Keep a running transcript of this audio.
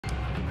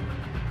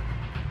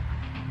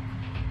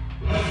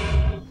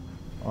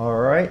All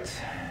right,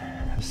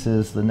 this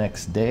is the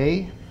next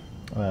day.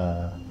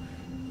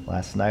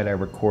 Last night I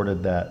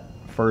recorded that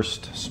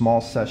first small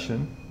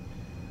session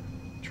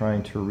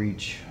trying to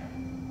reach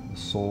the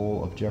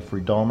soul of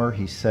Jeffrey Dahmer.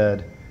 He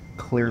said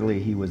clearly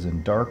he was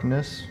in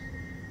darkness.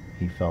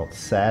 He felt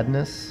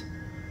sadness.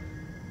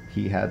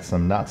 He had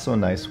some not so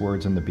nice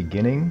words in the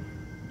beginning.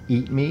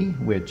 Eat me,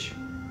 which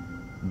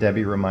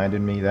Debbie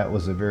reminded me that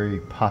was a very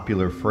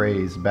popular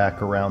phrase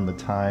back around the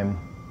time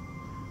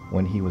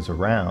when he was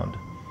around.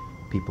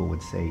 People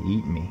would say,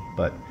 eat me.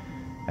 But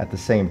at the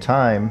same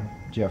time,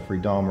 Jeffrey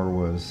Dahmer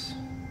was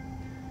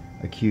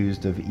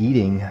accused of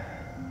eating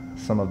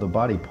some of the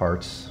body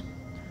parts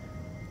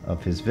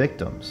of his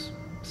victims.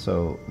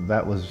 So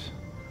that was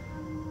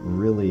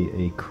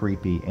really a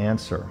creepy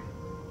answer.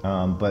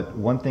 But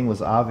one thing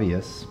was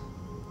obvious,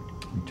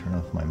 let me turn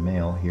off my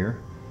mail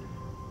here,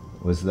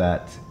 was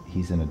that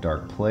he's in a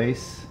dark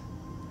place.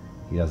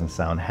 He doesn't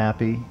sound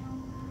happy.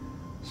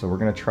 So we're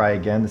going to try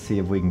again to see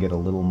if we can get a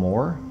little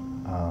more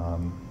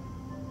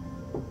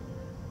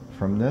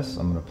from this.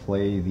 I'm going to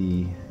play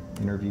the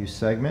interview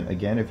segment.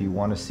 Again, if you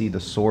want to see the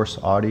source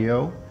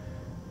audio,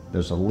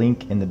 there's a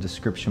link in the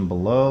description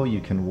below.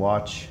 You can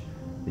watch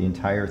the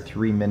entire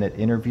 3-minute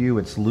interview.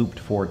 It's looped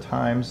 4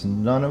 times.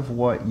 None of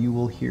what you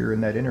will hear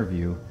in that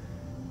interview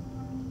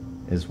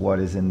is what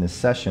is in this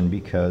session,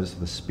 because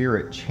the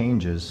spirit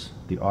changes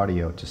the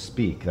audio to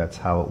speak. That's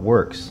how it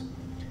works.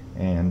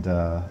 And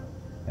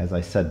as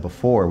I said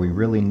before, we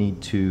really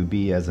need to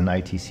be, as an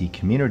ITC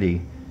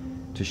community,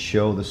 to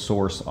show the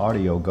source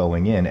audio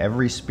going in.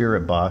 Every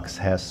spirit box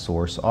has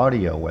source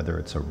audio, whether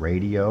it's a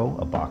radio,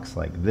 a box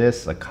like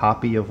this, a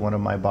copy of one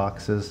of my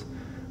boxes,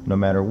 no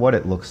matter what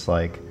it looks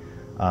like,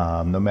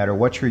 no matter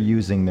what you're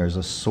using, there's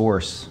a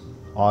source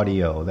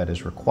audio that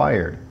is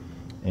required,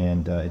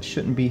 and it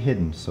shouldn't be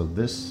hidden. So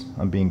this,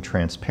 I'm being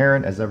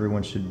transparent, as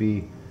everyone should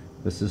be.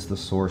 This is the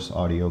source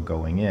audio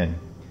going in.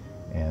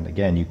 And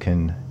again, you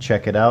can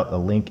check it out, a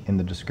link in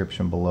the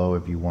description below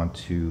if you want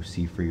to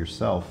see for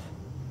yourself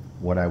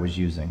what I was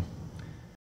using.